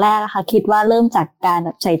อย่างแรกค่ะคิดว่าเริ่มจากการ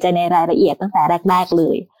ใส่ใจในรายละเอียดตั้งแต่แรกๆเล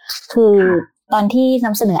ยคือตอนที่น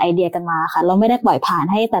ำเสนอไอเดียกันมาค่ะเราไม่ได้ปล่อยผ่าน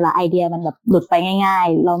ให้แต่ละไอเดียมันแบบหลุดไปง่าย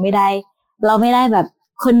ๆเราไม่ได้แบบ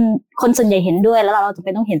คนส่วนใหญ่เห็นด้วยแล้วเราจะเ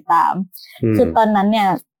ป็นต้องเห็นตามคือตอนนั้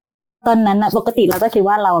นปกติเราก็คิด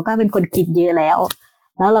ว่าเราก็เป็นคนคิดเยอะแล้ว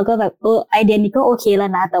เราก็แบบไอเดียนี้ก็โอเคแล้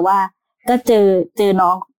วนะแต่ว่าก็เจอน้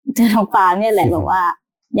องปางเนี่ยแหละบอกว่า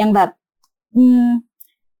ยังแบบ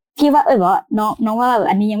พี่ว่าแบบว่าน้องว่าแบบ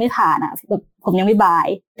อันนี้ยังไม่ผ่านแบบผมยังไม่บาย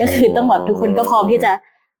ก็คือต้องแบบทุกคนก็พร้อมที่จะ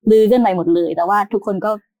ลือกันไปหมดเลยแต่ว่าทุกคน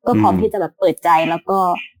ก็พร้อมที่จะแบบเปิดใจแล้ว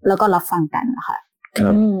ก็รับฟังกันนะคะค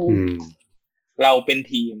รับเราเป็น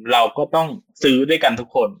ทีมเราก็ต้องซื้อด้วยกันทุก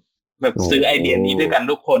คนแบบซื้อไอเดียนี้ด้วยกัน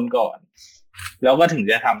ทุกคนก่อนแล้วก็ถึง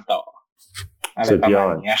จะทำต่ออะไรประมาณ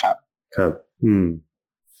นี้ครับครับ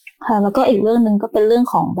ค่ะแล้วก็อีกเรื่องนึงก็เป็นเรื่อง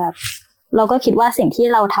ของแบบเราก็คิดว่าสิ่งที่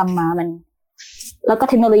เราทำมามันแล้วก็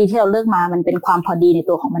เทคโนโลยีที่เราเลือกมามันเป็นความพอดีใน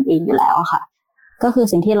ตัวของมันเองอยู่แล้วค่ะก็คือ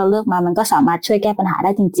สิ่งที่เราเลือกมามันก็สามารถช่วยแก้ปัญหาไ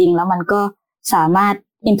ด้จริงๆแล้วมันก็สามารถ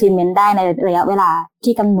implement ได้ในระยะเวลา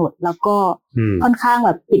ที่กำหนดแล้วก็ค่อนข้างแบ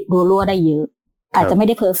บปิดรั่วได้เยอะอาจจะไม่ไ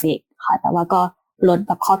ด้ perfect ค่ะแต่ว่าก็ ลดแ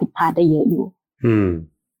บบข้อผิดพลาดได้เยอะอยู่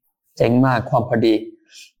เจ๋งมากความพอดี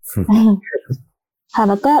ค่ะ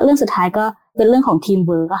แล้วก็เรื่องสุดท้ายก็เป็นเรื่องของทีมเ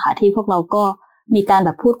วิร์กอะค่ะที่พวกเราก็มีการแบ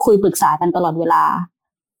บพูดคุยปรึกษากันตลอดเวลา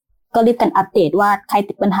ก็รีบกันอัปเดตว่าใคร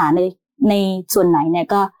ติดปัญหาในส่วนไหนเนี่ย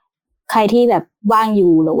ก็ใครที่แบบว่างอ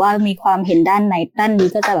ยู่หรือว่ามีความเห็นด้านไหนด้านนี้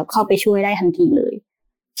ก็จะแบบเข้าไปช่วยได้ทันทีเลย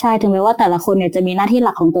ใช่ถึงแม้ว่าแต่ละคนเนี่ยจะมีหน้าที่ห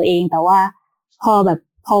ลักของตัวเองแต่ว่า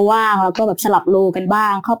พอว่างแล้วก็แบบสลับโลกันบ้า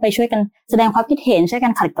งเข้าไปช่วยกันแสดงความคิดเห็นช่วยกั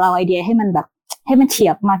นขัดเกลาไอเดียให้มันเฉี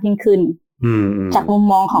ยบมากยิ่งขึ้นจากมุม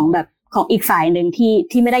มองของอีกฝ่ายนึง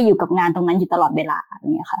ที่ไม่ได้อยู่กับงานตรงนั้นอยู่ตลอดเวลาอะไรอย่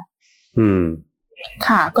างเงี้ยค่ะ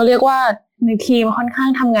ค่ะก็เรียกว่าในทีมค่อนข้าง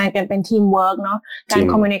ทำงานกันเป็นทีมเวิร์กเนาะการ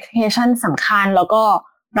คอมมิวนิเคชันสำคัญแล้วก็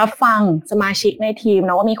รับฟังสมาชิกในทีม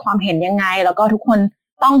นะว่ามีความเห็นยังไงแล้วก็ทุกคน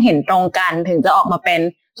ต้องเห็นตรงกันถึงจะออกมาเป็น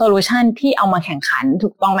โซลูชันที่เอามาแข่งขันถู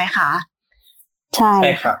กต้องไหมคะใช่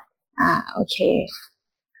ครับโอเค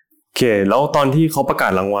แล้วตอนที่เขาประกา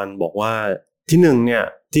ศรางวัลบอกว่าที่1เนี่ย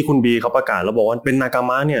ที่คุณบีเขาประกาศแล้วบอกว่าเป็นนากา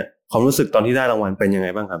มะเนี่ยความรู้สึกตอนที่ได้รางวัลเป็นยังไง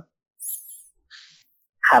บ้างครับ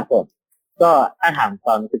ครับผมก็ถ้าถามค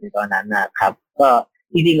วามรู้สึกในตอนนั้นนะครับก็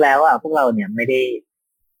จริงๆแล้วพวกเราเนี่ยไม่ได้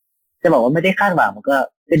จะบอกว่าไม่ได้คาดหวังมันก็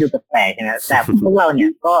ดูแปลกๆใช่ไหมแต่พวกเราเนี่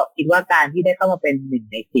ยก็คิดว่าการที่ได้เข้ามาเป็น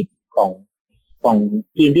1ใน10ของ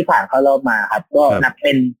ทีมที่ผ่านเข้ารอบมาครับก็นับเ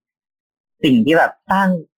ป็นสิ่งที่แบบสร้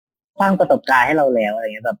างประสบการณ์ให้เราแล้วอะไรเ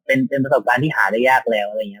งี้ยแบบเป็นประสบการณ์ที่หาได้ยากแล้ว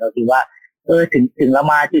อะไรเงี้ยเราคิดว่าถึงเรา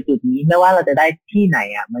มาจุดนี้ไม่ว่าเราจะได้ที่ไหน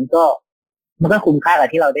มันก็คุ้มค่ากับ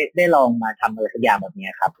ที่เราได้ลองมาทำอะไรสักอย่างแบบนี้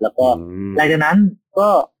ครับแล้วก็หลังจากนั้นก็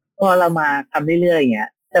พอเรามาทำเรื่อยๆอย่างเงี้ย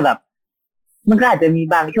แต่แบบมันก็อาจจะมี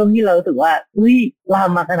บางช่วงที่เรารู้สึกว่าเราท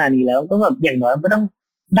ำมาขนาดนี้แล้วก็แบบอย่างน้อยมันก็ต้อง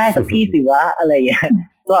ได้สักที่สิวะอะไรอย่างเงี้ย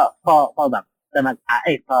ก็พอแบบสมัคร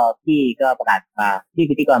พอพี่ก็ประกาศมาที่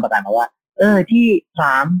พิธีกรประกาศมาว่าที่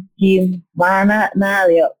3ทีมมาหน้าเ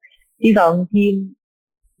ลยที่2ทีม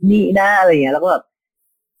นี่หน้าอะไรอย่างเงี้ยแล้วก็แบบ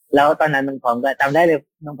แล้วตอนนั้นน้องพร้อมก็จำได้เลย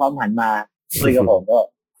น้องพร้อมหันมาคุยกับผมก็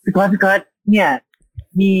พี่ก๊อตเนี่ย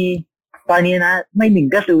มีตอนนี้นะไม่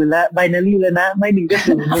1ก็0แล้วไบนารี่แล้วนะไม่1ก็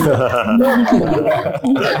0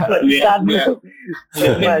การเ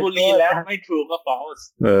ป็นบุรีแล้วไม่ true ก็ false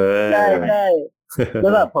ใช่แล้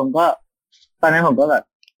วแบบผมก็ตอนนั้นผมก็แบบ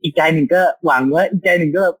อีกใจหนึ่งก็หวังว่าอีกใจหนึ่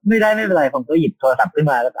งก็ไม่เป็นไรผมก็หยิบโทรศัพท์ขึ้น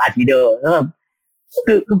มาแล้วก็อัดวิดีโอแล้วแบบ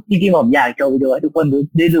คือจริงๆผมอยากโชว์วิดีโอให้ทุกคน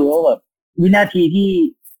ได้ดูว่าแบบวินาที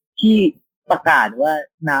ที่ประกาศว่า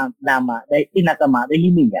นามะได้ที่นากามะได้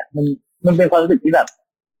ที่1มันเป็นความรู้สึกที่แบบ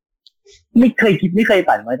ไม่เคยคิดไม่เคย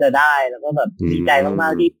ฝันว่าจะได้แล้วก็แบบดีใจมา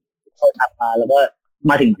กๆที่คนทำมาแล้วก็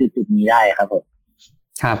มาถึงจุดนี้ได้ครับผม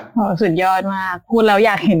ครับสุดยอดมากพูดแล้วอ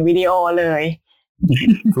ยากเห็นวิดีโอเลย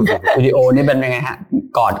วิดีโอนี่เป็นยังไงฮะ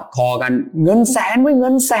กอดคอกันเงินแสนเงิ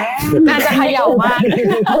นแสนน่าจะเขย่ามาก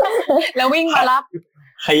แล้ววิ่งมารับ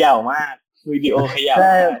เขย่ามากวิดีโอเขย่าใ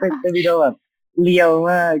ช่เป็นวิดีโอแบบเลียว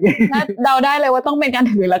มากเดาได้เลยว่าต้องเป็นการ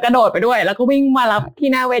ถือแล้วกระโดดไปด้วยแล้วก็วิ่งมารับที่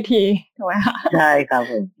หน้าเวทีถูกไหมคะใช่ครับ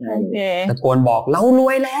ผมโอเคตะโกนบอกเราร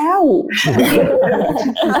วยแล้ว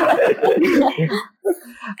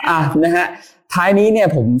นะฮะท้ายนี้เนี่ย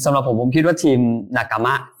สำหรับผมคิดว่าทีมนากาม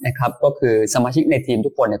ะนะครับก็คือสมาชิกในทีมทุ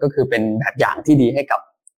กคนเนี่ยก็คือเป็นแบบอย่างที่ดีให้กับ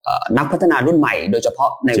นักพัฒนารุ่นใหม่โดยเฉพา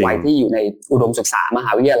ะในวัยที่อยู่ในอุดมศึกษามห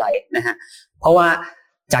าวิทยาลัยนะฮะเพราะว่า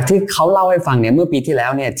จากที่เขาเล่าให้ฟังเนี่ยเมื่อปีที่แล้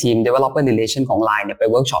วเนี่ยทีม Developer Relation ของ LINE เนี่ยไป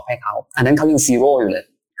เวิร์กช็อปให้เขาอันนั้นเขายังซีโร่อยู่เลย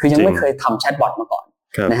คือยังไม่เคยทำแชทบอทมาก่อน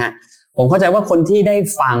นะฮะผมเข้าใจว่าคนที่ได้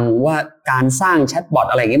ฟังว่าการสร้างแชทบอท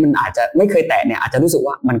อะไรอย่างเงี้ยมันอาจจะไม่เคยแตะเนี่ยอาจจะรู้สึก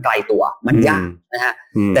ว่ามันไกลตัวมันยากนะฮะ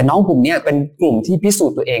แต่น้องกลุ่มนี้เป็นกลุ่มที่พิสู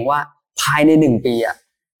จน์ตัวเองว่าภายใน1ปี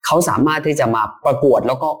เขาสามารถที่จะมาประกวดแ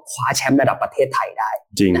ล้วก็คว้าแชมป์ระดับประเทศไทยได้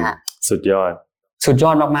จริงนะฮะสุดย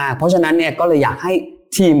อดมากๆเพราะฉะนั้นเนี่ยก็เลยอยากให้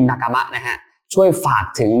ทีมนากามะนะฮะช่วยฝาก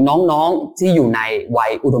ถึงน้องๆที่อยู่ในวั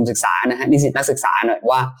ยอุดมศึกษานะฮะนิสิตนักศึกษาหน่อย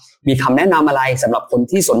ว่ามีคำแนะนำอะไรสำหรับคน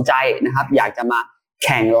ที่สนใจนะครับอยากจะมาแ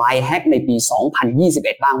ข่ง LINE Hack ในปี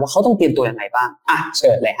 2021 บ้างว่าเขาต้องเตรียมตัวยังไงบ้างเ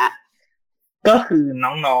ชิญเลยฮะก็คือ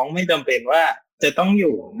น้องๆไม่จำเป็นว่าจะต้องอ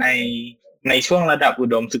ยู่ในช่วงระดับอุ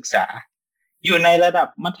ดมศึกษาอยู่ในระดับ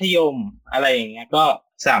มัธยมอะไรอย่างเงี้ยก็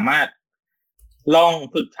สามารถลอง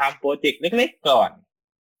ฝึกทำโปรเจกต์เล็กๆก่อน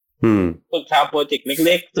ฝึกทำโปรเจกต์เ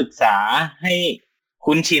ล็กๆศึกษาให้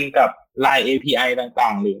คุ้นชินกับ LINE API ต่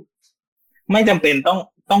างๆหรือไม่จำเป็น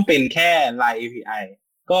ต้องเป็นแค่ LINE API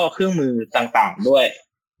ก็เครื่องมือต่างๆด้วย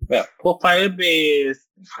แบบพวก Firebase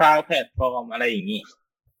Cloud Platform อะไรอย่างนี้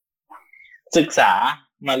ศึกษา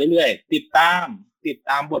มาเรื่อยๆติดต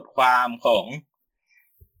ามบทความของ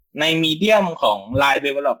ในมีเดียมของ LINE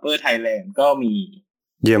Developer Thailand ก็มี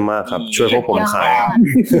เยี่ยมมากครับช่วยพวกผมขาย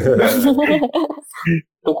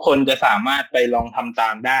ทุกคนจะสามารถไปลองทำตา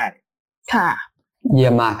มได้ค่ะเยี่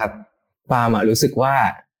ยมมากครับ ปาล์มรู้สึกว่า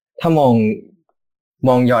ถ้าม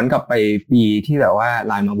องย้อนกลับไปปีที่แบบว่า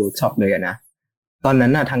LINE มาเวิร์กช็อปเลยนะตอนนั้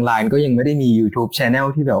นน่ะทาง LINE ก็ยังไม่ได้มี YouTube Channel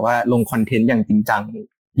ที่แบบว่าลงคอนเทนต์อย่างจริงจัง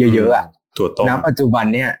เยอะๆอ่ะณปัจจุบัน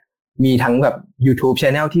เนี่ยมีทั้งแบบ YouTube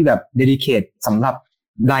Channel ที่แบบ dedicate สำหรับ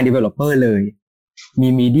LINE Developer เลยมี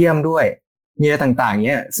Medium ด้วยมีอะไรต่างๆเ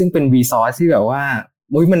นี่ยซึ่งเป็น resource ที่แบบว่า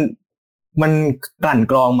มันกลั่น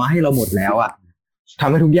กรองมาให้เราหมดแล้วอ่ะทำ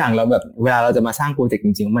ให้ทุกอย่างเราแบบเวลาเราจะมาสร้างโปรเจกต์จ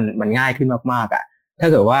ริงๆมันง่ายขึ้นมากๆอ่ะถ้า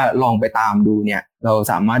เกิดว่าลองไปตามดูเนี่ยเรา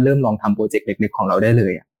สามารถเริ่มลองทำโปรเจกต์เล็กๆของเราได้เล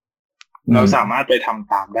ยอ่ะเราสามารถไปท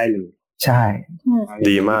ำตามได้เลยใช่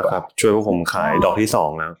ดีมากครับช่วยพวกผมขายดอกที่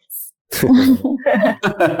2แล้ว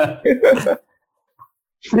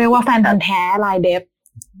เรียกว่าแฟนพันธุ์แท้ LINE Dev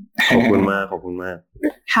ขอบคุณมาก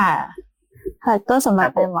ค่ะก็สำหรับ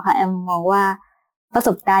แอมค่ะแอมมองว่าประส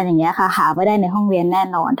บการณ์อย่างเงี้ยค่ะหาไม่ได้ในห้องเรียนแน่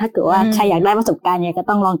นอนถ้าเกิดว่าใครอยากได้ประสบการณ์เนี่ยก็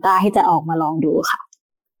ต้องลองกล้าที่จะออกมาลองดูค่ะ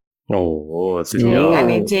โอ้สุดยอดอัน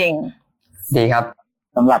นี้จริงดีครับ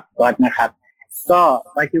สำหรับก๊อตนะครับก็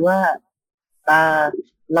เราคิดว่า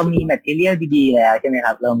เรามีแมททีเรียลดีๆแล้วใช่ไหมค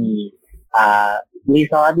รับเรามีรี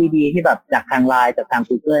ซอสดีๆที่แบบจากทาง LINE จากทาง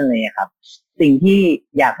Google เลยครับสิ่งที่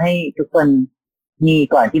อยากให้ทุกคนมี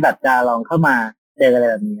ก่อนที่แบบจะลองเข้ามาเจออะไร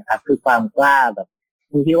แบบนี้นะครับคือความกล้าแบบ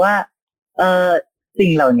ผมคิดว่าสิ่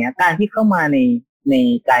งเหล่านี้การที่เข้ามาใน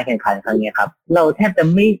การแข่งขันครั้งนี้ครับเราแทบจะ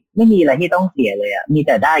ไม่มีอะไรที่ต้องเสียเลยอ่ะมีแ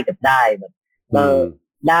ต่ได้กับได้แบบ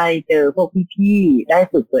ได้เจอพวกพี่ๆได้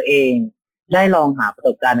ฝึกตัวเองได้ลองหาประส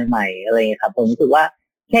บการณ์ใหม่ๆอะไรครับผมรู้สึกว่า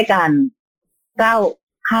แค่การก้าว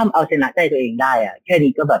ข้ามเอาชนะใจตัวเองได้อ่ะแค่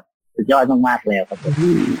นี้ก็แบบสุดยอดมากๆแล้วครับ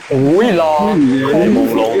โอ้ยลองมง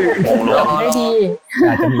ลงได้ดี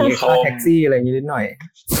อาจจะมีค่าแท็กซี่อะไรอย่างนี้นิดหน่อย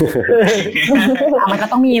มันก็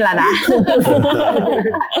ต้องมีแหละนะ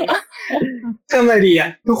ทำไมดีอ่ะ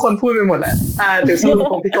ทุกคนพูดไปหมดแล้วเดี๋ยวสรุป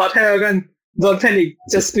ของพี่ก๊อตให้แล้วกัน Don't panic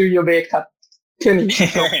just do your best ครับแค่นี้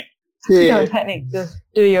Don't panic just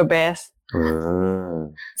do your best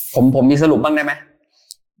ผมมีสรุปบ้างได้ไหม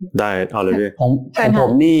ได้เอาเลยดิผ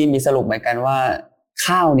มนี่มีสรุปเหมือนกันว่า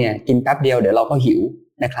ข้าวเนี่ยกินแป๊บเดียวเดี๋ยวเราก็หิว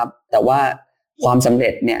นะครับแต่ว่าความสำเร็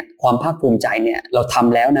จเนี่ยความภาคภูมิใจเนี่ยเราท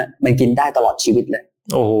ำแล้วนะมันกินได้ตลอดชีวิตเลย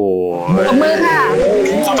โอ้โหตบมือค่ะ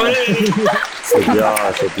สุดย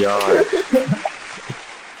อด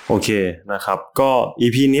โอเคนะครับก็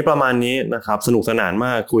EP นี้ประมาณนี้นะครับสนุกสนานม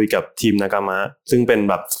ากคุยกับทีมนากามะซึ่งเป็น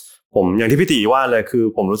แบบผมอย่างที่พี่ติว่าเลยคือ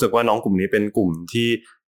ผมรู้สึกว่าน้องกลุ่มนี้เป็นกลุ่มที่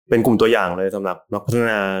เป็นกลุ่มตัวอย่างเลยสำหรับนักพัฒ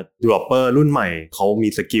นา developer รุ่นใหม่เขามี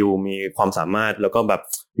สกิลมีความสามารถแล้วก็แบบ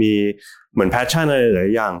มีเหมือนแพชชั่นอะไรหลา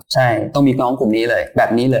ยอย่างใช่ต้องมีน้องกลุ่มนี้เลยแบ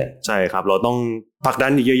บนี้เลยใช่ครับเราต้องผลักดั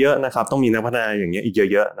นอีกเยอะๆนะครับต้องมีนักพัฒนาอย่างเงี้ยอีก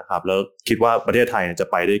เยอะๆนะครับแล้วคิดว่าประเทศไทยจะ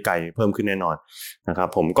ไปได้ไกลเพิ่มขึ้นแน่นอนนะครับ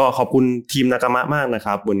ผมก็ขอบคุณทีมนากามะมากนะค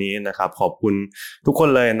รับวันนี้นะครับขอบคุณทุกคน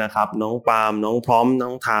เลยนะครับน้องปาล์มน้องพร้อมน้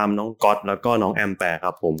องไทม์น้องก๊อตแล้วก็น้องแอมแปร์ค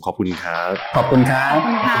รับผมขอบคุณครับขอบคุณครั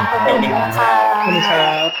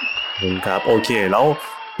บโอเคแล้ว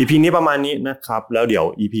EP นี้ประมาณนี้นะครับแล้วเดี๋ยว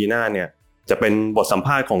EP หน้าเนี่ยจะเป็นบทสัมภ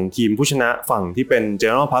าษณ์ของทีมผู้ชนะฝั่งที่เป็น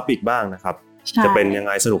General Public บ้างนะครับจะเป็นยังไ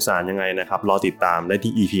งสนุกสนานยังไงนะครับรอติดตามได้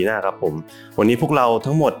ที่ EP หน้าครับผมวันนี้พวกเรา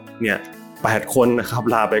ทั้งหมดเนี่ย8คนนะครับ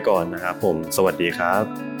ลาไปก่อนนะครับผมสวัสดีครับ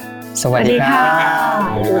สวัสดีค่ะ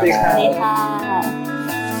สวัสดีค่ะ